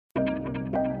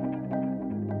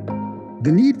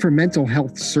The need for mental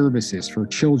health services for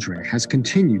children has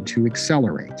continued to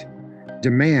accelerate.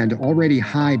 Demand, already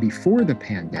high before the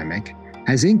pandemic,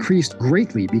 has increased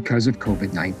greatly because of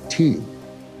COVID-19.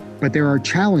 But there are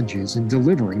challenges in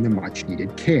delivering the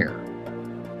much-needed care.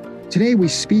 Today, we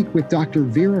speak with Dr.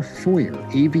 Vera Foyer,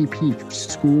 AVP for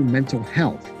School Mental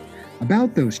Health,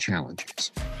 about those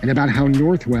challenges and about how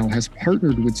Northwell has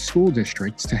partnered with school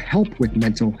districts to help with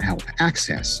mental health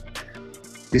access.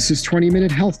 This is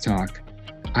 20-Minute Health Talk.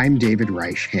 I'm David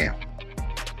Reich Hale.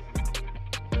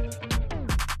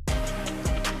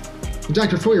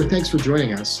 Dr. Foyer, thanks for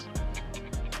joining us.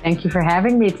 Thank you for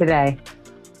having me today.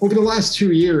 Over the last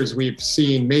 2 years, we've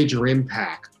seen major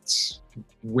impacts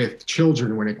with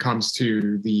children when it comes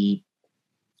to the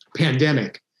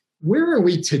pandemic. Where are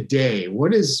we today?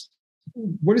 What is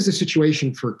the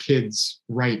situation for kids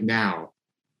right now?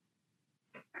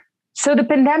 So the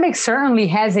pandemic certainly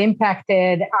has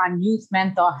impacted on youth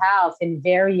mental health in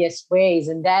various ways,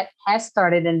 and that has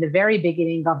started in the very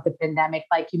beginning of the pandemic,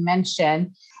 like you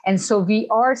mentioned. And so we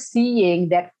are seeing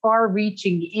that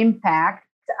far-reaching impact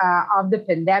of the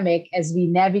pandemic as we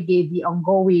navigate the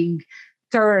ongoing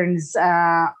turns,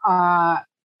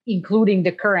 including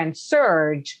the current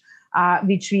surge,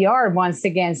 which we are once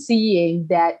again seeing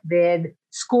that with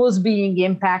schools being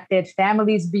impacted,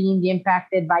 families being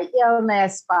impacted by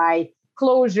illness, by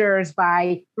closures,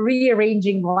 by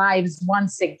rearranging lives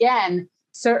once again,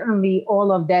 certainly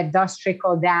all of that does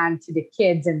trickle down to the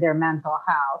kids and their mental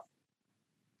health.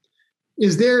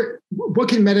 What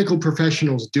can medical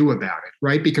professionals do about it,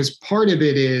 right? Because part of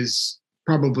it is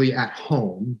probably at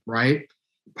home, right?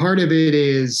 Part of it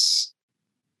is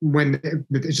when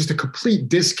it's just a complete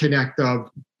disconnect of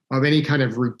any kind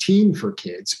of routine for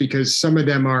kids, because some of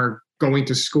them are going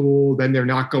to school, then they're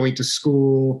not going to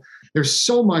school. There's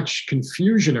so much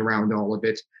confusion around all of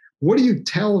it. What do you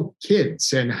tell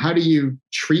kids and how do you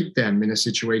treat them in a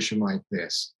situation like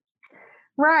this?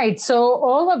 Right. So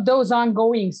all of those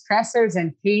ongoing stressors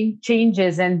and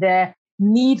changes and the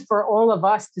need for all of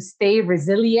us to stay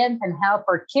resilient and help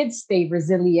our kids stay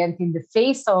resilient in the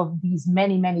face of these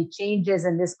many, many changes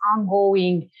and this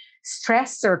ongoing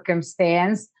stress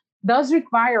circumstance does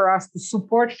require us to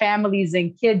support families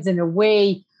and kids in a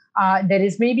way that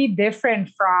is maybe different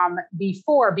from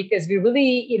before, because we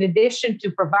really, in addition to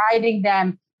providing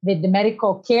them with the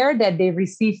medical care that they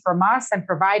receive from us and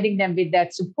providing them with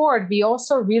that support, we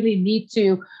also really need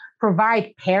to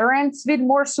provide parents with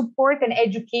more support and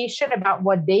education about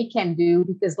what they can do,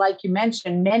 because like you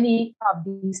mentioned, many of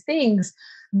these things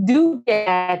do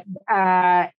get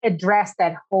addressed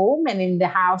at home and in the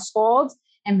households.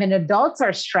 And when adults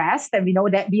are stressed, and we know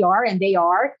that we are and they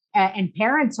are, and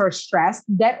parents are stressed,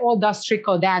 that all does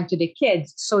trickle down to the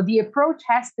kids. So the approach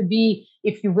has to be,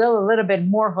 if you will, a little bit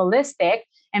more holistic,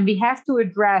 and we have to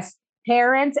address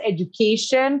parents,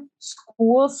 education,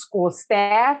 schools, school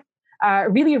staff,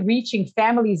 really reaching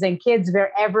families and kids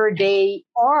wherever they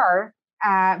are,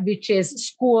 which is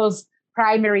schools,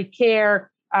 primary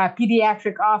care,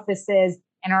 pediatric offices,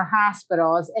 and our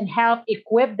hospitals, and help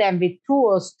equip them with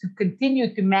tools to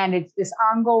continue to manage this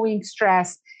ongoing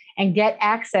stress and get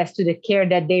access to the care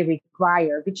that they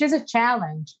require, which is a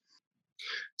challenge.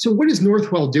 So what is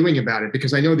Northwell doing about it?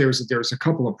 Because I know there's a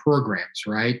couple of programs,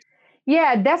 right?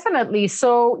 Yeah, definitely.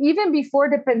 So even before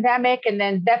the pandemic and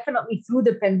then definitely through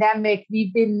the pandemic,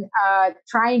 we've been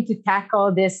trying to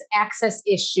tackle this access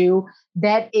issue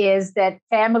that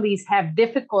families have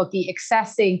difficulty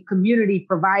accessing community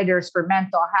providers for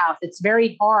mental health. It's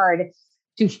very hard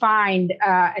to find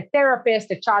a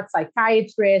therapist, a child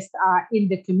psychiatrist in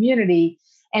the community.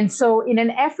 And so in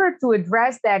an effort to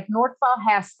address that, Northwell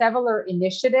has several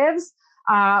initiatives.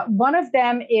 One of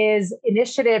them is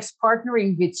initiatives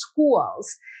partnering with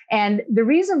schools. And the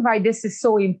reason why this is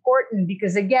so important,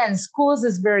 because again, schools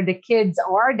is where the kids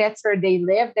are, that's where they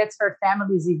live, that's where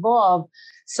families evolve.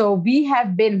 So we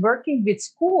have been working with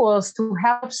schools to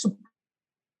help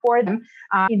support them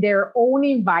in their own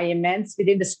environments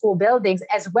within the school buildings,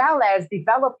 as well as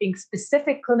developing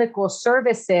specific clinical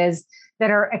services that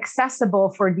are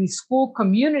accessible for these school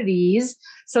communities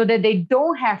so that they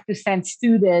don't have to send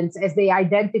students as they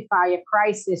identify a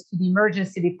crisis to the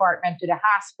emergency department, to the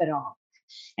hospital.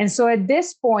 And so at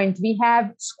this point, we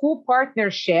have school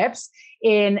partnerships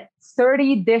in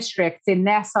 30 districts in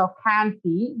Nassau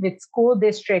County with school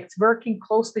districts working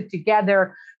closely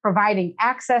together, providing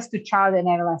access to child and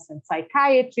adolescent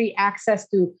psychiatry, access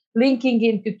to linking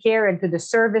into care and to the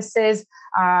services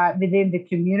within the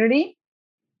community.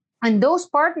 And those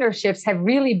partnerships have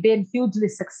really been hugely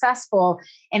successful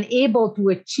and able to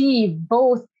achieve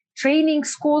both training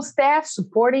school staff,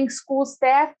 supporting school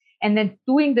staff, and then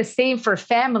doing the same for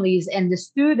families and the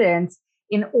students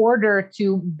in order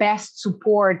to best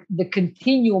support the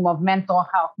continuum of mental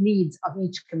health needs of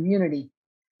each community.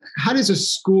 How does a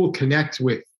school connect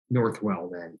with Northwell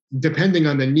then? Depending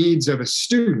on the needs of a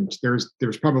student,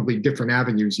 there's probably different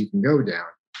avenues you can go down.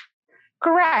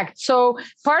 Correct. So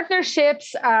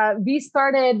partnerships, we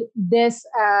started this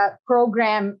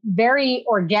program very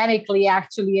organically,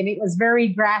 actually, and it was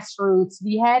very grassroots.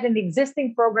 We had an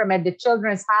existing program at the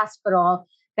Children's Hospital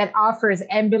that offers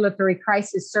ambulatory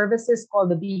crisis services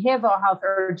called the Behavioral Health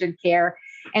Urgent Care.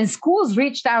 And schools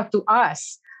reached out to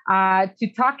us to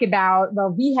talk about,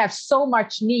 well, we have so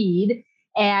much need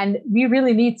and we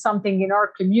really need something in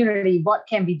our community. What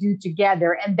can we do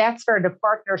together? And that's where the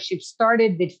partnership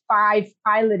started with 5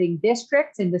 piloting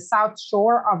districts in the South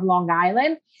Shore of Long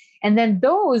Island. And then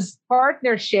those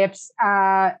partnerships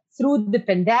through the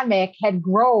pandemic had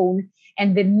grown,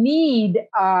 and the need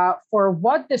for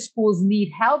what the schools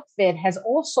need help with has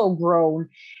also grown.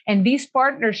 And these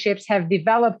partnerships have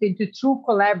developed into true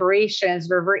collaborations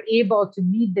where we're able to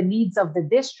meet the needs of the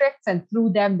districts and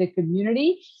through them the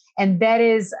community. And that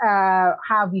is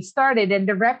how we started. And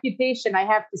the reputation, I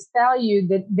have to tell you,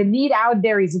 that the need out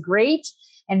there is great.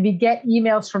 And we get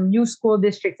emails from new school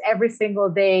districts every single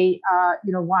day,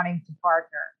 wanting to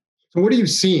partner. So what are you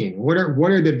seeing? What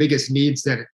are the biggest needs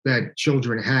that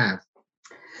children have?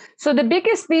 So the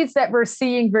biggest needs that we're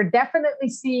definitely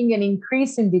seeing an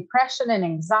increase in depression and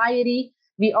anxiety.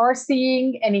 We are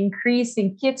seeing an increase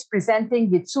in kids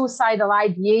presenting with suicidal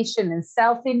ideation and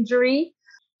self-injury.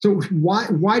 So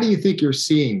why do you think you're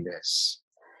seeing this?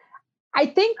 I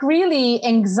think really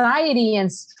anxiety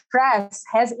and stress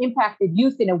has impacted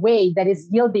youth in a way that is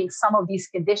yielding some of these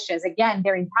conditions. Again,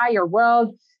 their entire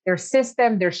world, their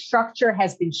system, their structure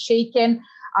has been shaken.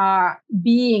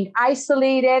 Being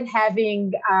isolated,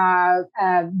 having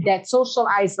that social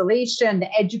isolation,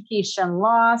 the education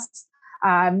loss,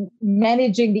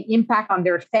 managing the impact on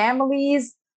their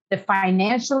families, the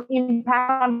financial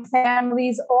impact on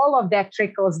families, all of that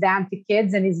trickles down to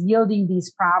kids and is yielding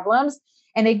these problems.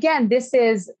 And again, this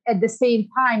is at the same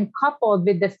time coupled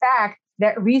with the fact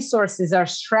that resources are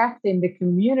strapped in the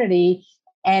community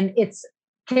and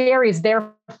care is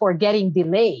therefore getting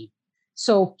delayed.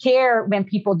 So care, when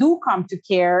people do come to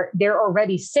care, they're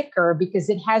already sicker because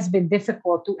it has been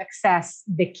difficult to access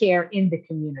the care in the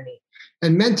community.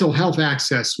 And mental health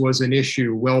access was an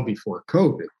issue well before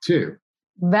COVID, too.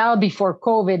 Well before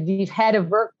COVID, we've had a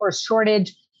workforce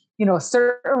shortage,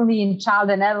 certainly in child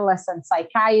and adolescent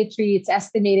psychiatry. It's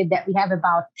estimated that we have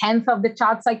about 1/10 of the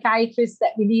child psychiatrists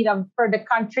that we need for the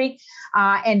country.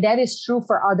 And that is true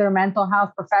for other mental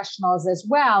health professionals as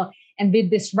well. And with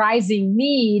this rising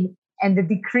need and the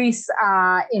decrease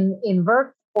in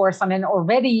workforce on an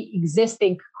already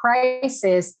existing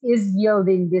crisis is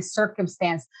yielding this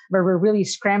circumstance where we're really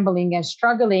scrambling and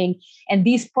struggling. And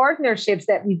these partnerships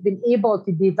that we've been able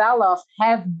to develop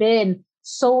have been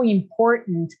so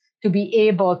important to be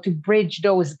able to bridge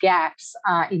those gaps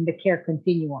in the care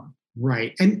continuum.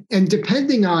 Right. And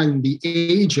depending on the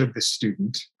age of the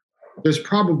student, there's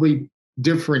probably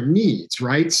different needs,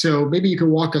 right? So maybe you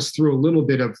can walk us through a little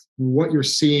bit of what you're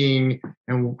seeing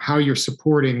and how you're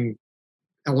supporting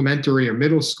elementary or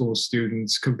middle school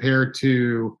students compared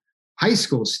to high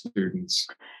school students.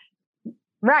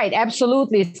 Right,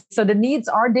 absolutely. So the needs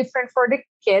are different for the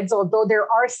kids, although there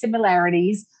are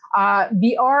similarities.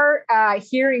 We are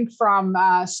hearing from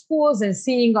schools and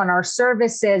seeing on our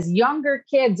services, younger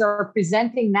kids are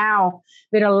presenting now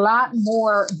with a lot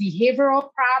more behavioral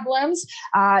problems.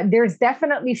 There's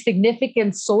definitely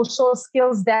significant social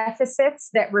skills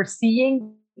deficits that we're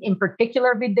seeing, in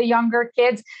particular with the younger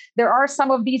kids. There are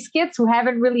some of these kids who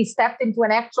haven't really stepped into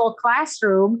an actual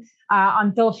classroom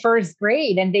until first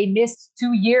grade, and they missed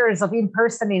 2 years of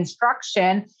in-person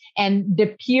instruction and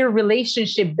the peer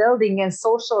relationship building and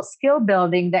social skill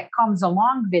building that comes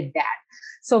along with that.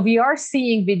 So we are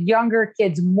seeing with younger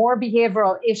kids more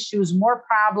behavioral issues, more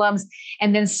problems,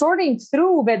 and then sorting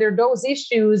through whether those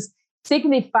issues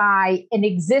signify an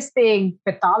existing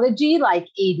pathology like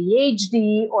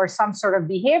ADHD or some sort of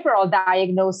behavioral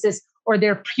diagnosis, or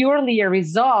they're purely a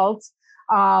result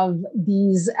of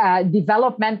these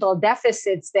developmental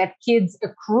deficits that kids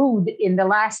accrued in the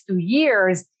last 2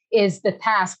 years, is the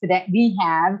task that we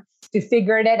have to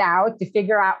figure that out, to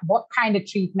figure out what kind of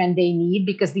treatment they need,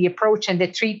 because the approach and the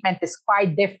treatment is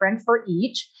quite different for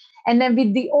each. And then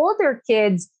with the older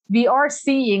kids, we are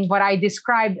seeing what I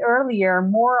described earlier,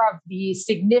 more of the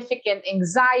significant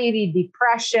anxiety,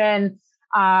 depression,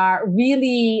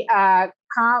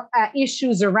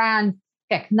 issues around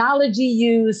technology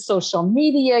use, social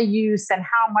media use, and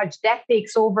how much that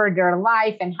takes over their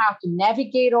life and how to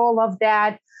navigate all of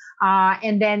that.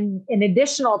 And then an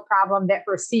additional problem that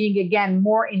we're seeing again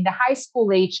more in the high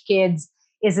school age kids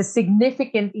is a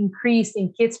significant increase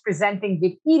in kids presenting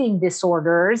with eating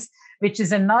disorders, which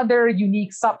is another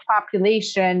unique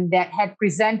subpopulation that had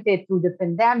presented through the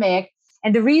pandemic.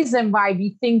 And the reason why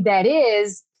we think that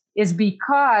is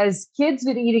because kids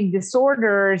with eating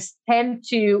disorders tend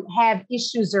to have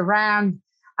issues around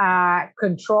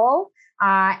control.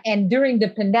 And during the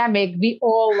pandemic, we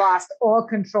all lost all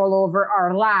control over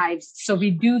our lives. So we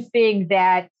do think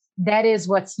that is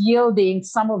what's yielding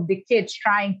some of the kids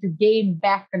trying to gain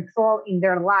back control in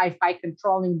their life by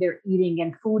controlling their eating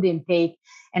and food intake.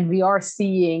 And we are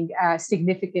seeing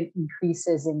significant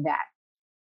increases in that.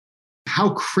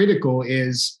 How critical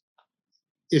is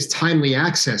timely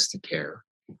access to care?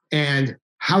 And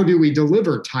how do we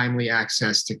deliver timely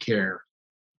access to care?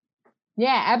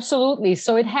 Yeah, absolutely.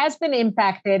 So it has been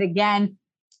impacted again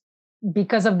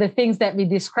because of the things that we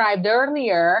described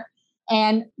earlier.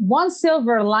 And one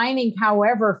silver lining,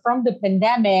 however, from the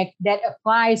pandemic that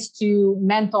applies to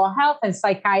mental health and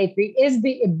psychiatry is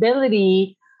the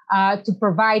ability to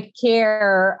provide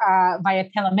care via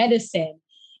telemedicine.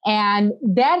 And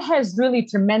that has really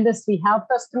tremendously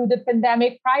helped us through the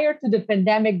pandemic. Prior to the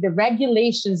pandemic, the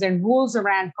regulations and rules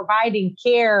around providing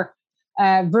care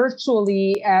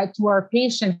virtually to our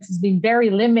patients has been very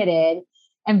limited.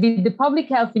 And with the public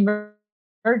health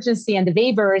emergency and the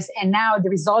waivers, and now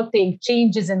the resulting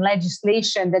changes in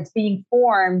legislation that's being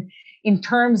formed in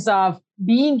terms of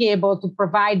being able to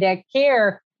provide that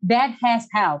care, that has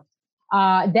helped.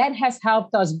 That has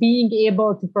helped us being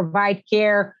able to provide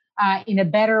care in a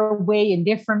better way, in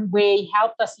different way,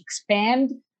 helped us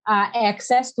expand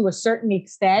access to a certain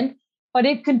extent. But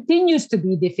it continues to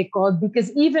be difficult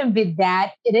because even with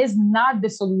that, it is not the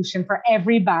solution for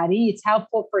everybody. It's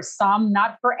helpful for some,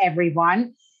 not for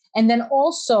everyone. And then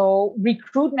also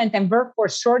recruitment and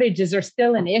workforce shortages are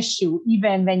still an issue,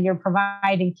 even when you're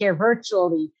providing care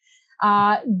virtually.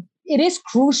 It is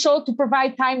crucial to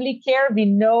provide timely care. We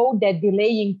know that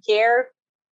delaying care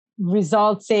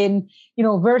results in,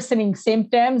 worsening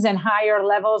symptoms and higher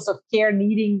levels of care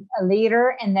needing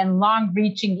later, and then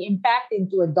long-reaching impact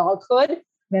into adulthood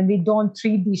when we don't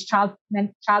treat these childhood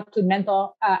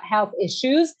mental health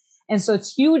issues. And so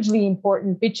it's hugely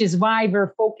important, which is why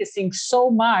we're focusing so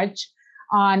much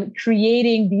on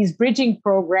creating these bridging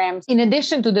programs. In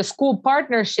addition to the school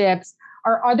partnerships,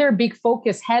 our other big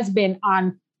focus has been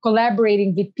on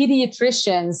collaborating with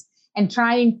pediatricians and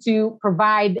trying to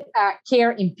provide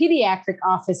care in pediatric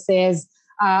offices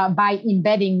by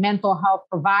embedding mental health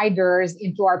providers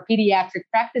into our pediatric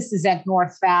practices at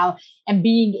Northval and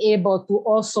being able to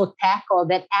also tackle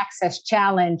that access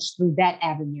challenge through that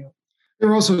avenue. There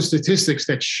are also statistics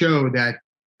that show that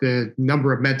the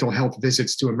number of mental health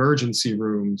visits to emergency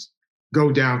rooms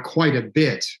go down quite a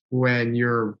bit when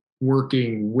you're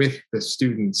working with the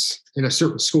students in a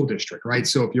certain school district, right?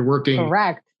 So if you're working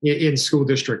Correct. in school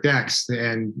district X,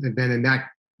 and then in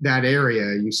that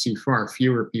area, you see far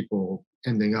fewer people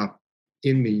ending up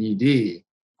in the ED.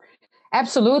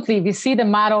 Absolutely. We see the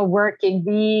model working.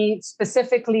 We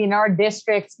specifically in our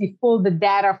districts, we pulled the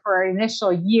data for our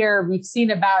initial year. We've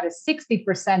seen about a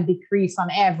 60% decrease on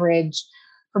average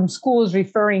from schools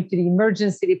referring to the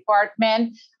emergency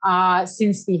department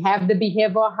since we have the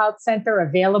behavioral health center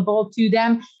available to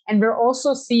them. And we're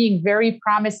also seeing very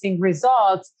promising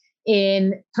results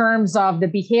in terms of the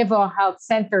behavioral health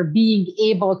center being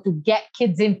able to get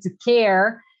kids into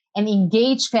care and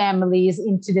engage families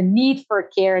into the need for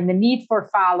care and the need for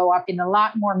follow-up in a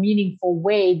lot more meaningful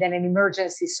way than an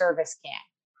emergency service can.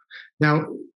 Now,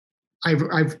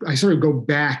 I sort of go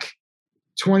back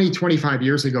 20, 25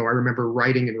 years ago. I remember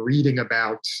writing and reading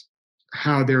about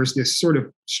how there's this sort of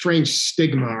strange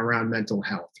stigma around mental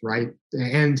health, right?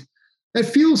 And it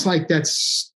feels like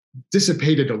that's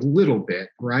dissipated a little bit,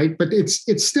 right? But it's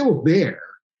still there.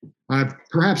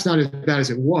 Perhaps not as bad as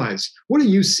it was. What are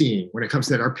you seeing when it comes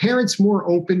to that? Are parents more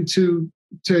open to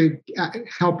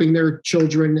helping their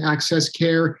children access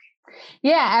care?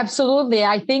 Yeah, absolutely.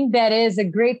 I think that is a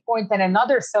great point and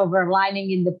another silver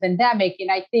lining in the pandemic.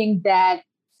 And I think that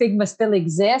stigma still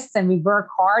exists and we work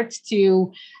hard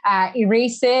to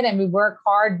erase it. And we work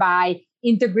hard by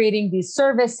integrating these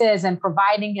services and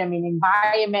providing them in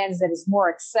environments that is more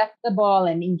acceptable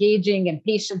and engaging and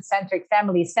patient-centric,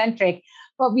 family-centric.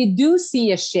 But we do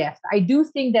see a shift. I do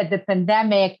think that the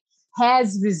pandemic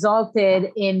has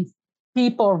resulted in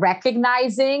people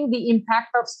recognizing the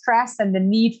impact of stress and the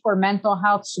need for mental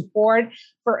health support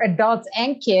for adults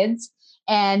and kids.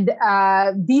 and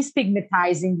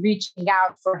destigmatizing reaching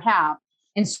out for help.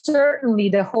 And certainly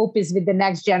the hope is with the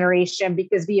next generation,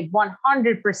 because we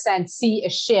 100% see a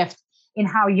shift in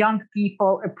how young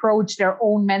people approach their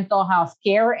own mental health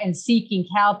care and seeking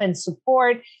help and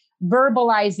support,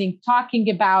 verbalizing, talking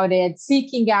about it,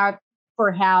 seeking out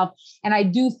for help. And I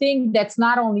do think that's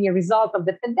not only a result of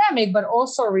the pandemic, but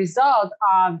also a result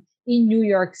of, in New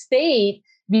York State,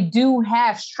 we do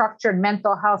have structured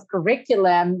mental health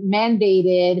curriculum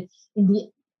mandated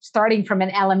starting from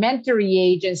an elementary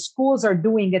age, and schools are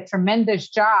doing a tremendous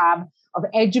job of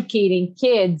educating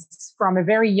kids from a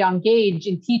very young age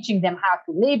and teaching them how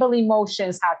to label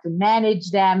emotions, how to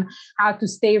manage them, how to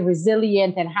stay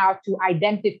resilient, and how to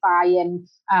identify and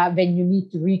when you need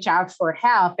to reach out for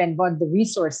help and what the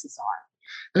resources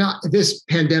are. Now, this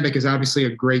pandemic is obviously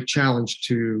a great challenge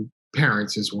to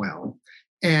parents as well.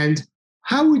 And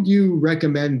how would you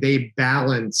recommend they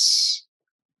balance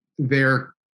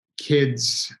their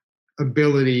kids'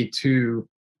 ability to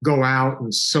go out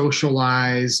and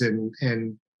socialize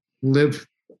and live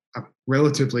a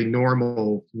relatively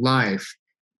normal life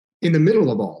in the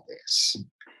middle of all this?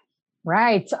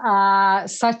 Right.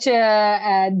 Such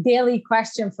a daily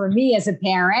question for me as a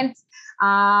parent.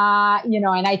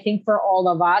 And I think for all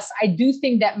of us, I do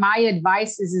think that my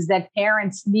advice is that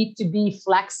parents need to be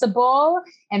flexible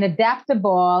and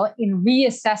adaptable in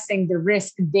reassessing the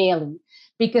risk daily,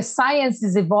 because science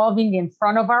is evolving in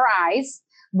front of our eyes.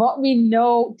 What we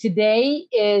know today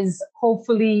is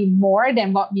hopefully more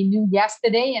than what we knew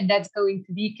yesterday, and that's going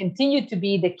to continue to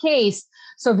be the case.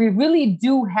 So we really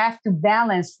do have to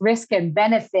balance risk and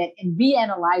benefit and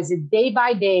reanalyze it day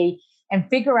by day and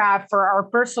figure out for our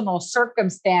personal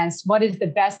circumstance what is the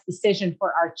best decision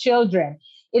for our children.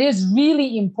 It is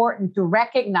really important to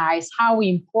recognize how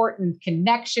important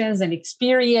connections and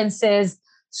experiences,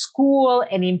 school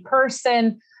and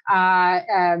in-person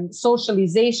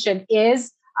socialization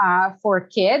is for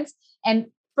kids. And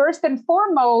first and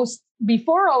foremost,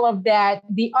 before all of that,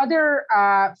 the other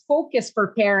focus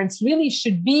for parents really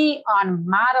should be on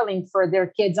modeling for their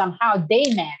kids on how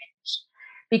they manage.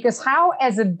 Because how,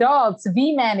 as adults,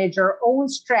 we manage our own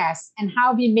stress and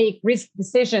how we make risk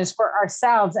decisions for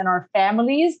ourselves and our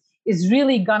families is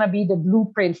really going to be the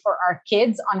blueprint for our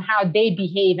kids on how they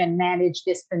behave and manage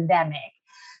this pandemic.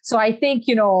 So I think,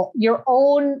 your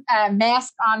own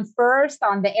mask on first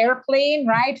on the airplane,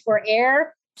 right, for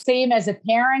air. Same as a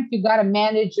parent, you got to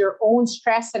manage your own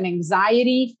stress and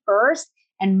anxiety first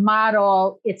and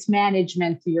model its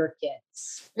management to your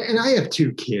kids. And I have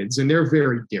 2 kids, and they're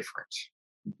very different,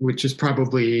 which is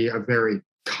probably a very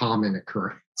common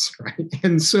occurrence, right?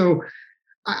 And so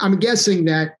I'm guessing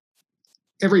that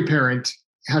every parent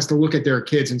has to look at their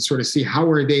kids and sort of see how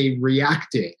are they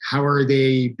reacting? How are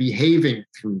they behaving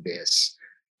through this?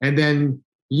 And then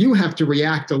you have to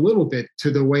react a little bit to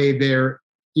the way they're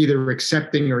either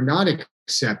accepting or not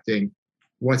accepting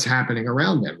what's happening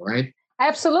around them, right?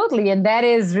 Absolutely. And that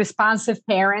is responsive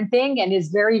parenting, and is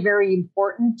very, very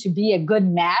important to be a good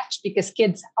match, because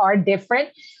kids are different.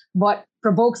 What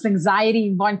provokes anxiety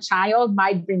in one child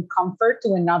might bring comfort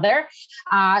to another.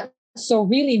 So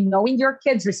really knowing your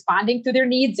kids, responding to their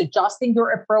needs, adjusting your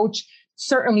approach,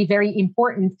 certainly very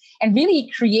important. And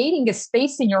really creating a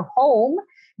space in your home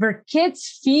where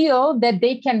kids feel that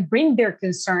they can bring their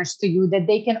concerns to you, that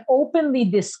they can openly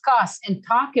discuss and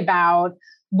talk about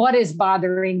what is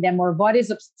bothering them or what is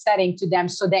upsetting to them,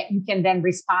 so that you can then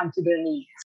respond to their needs.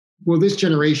 Will this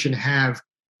generation have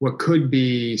what could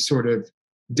be sort of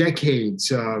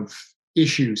decades of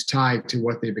issues tied to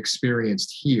what they've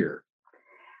experienced here?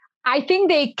 I think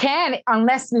they can,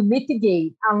 unless we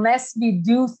mitigate, unless we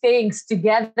do things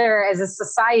together as a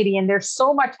society. And there's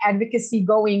so much advocacy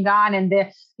going on. And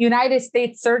the United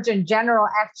States Surgeon General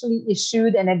actually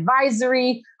issued an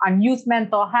advisory on youth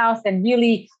mental health and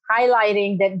really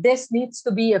highlighting that this needs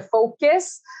to be a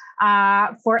focus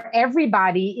for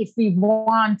everybody if we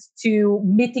want to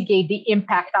mitigate the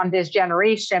impact on this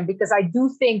generation. Because I do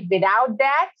think without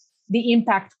that, the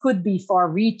impact could be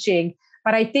far-reaching.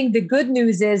 But I think the good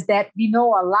news is that we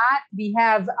know a lot. We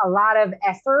have a lot of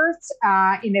efforts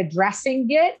in addressing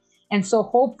it. And so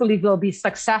hopefully we'll be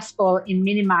successful in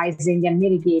minimizing and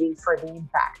mitigating for the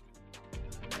impact.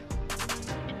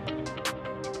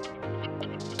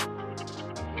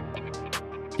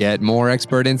 Get more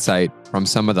expert insight from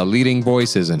some of the leading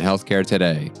voices in healthcare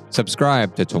today.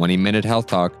 Subscribe to 20-Minute Health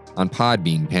Talk on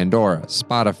Podbean, Pandora,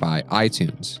 Spotify,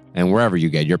 iTunes, and wherever you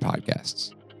get your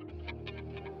podcasts.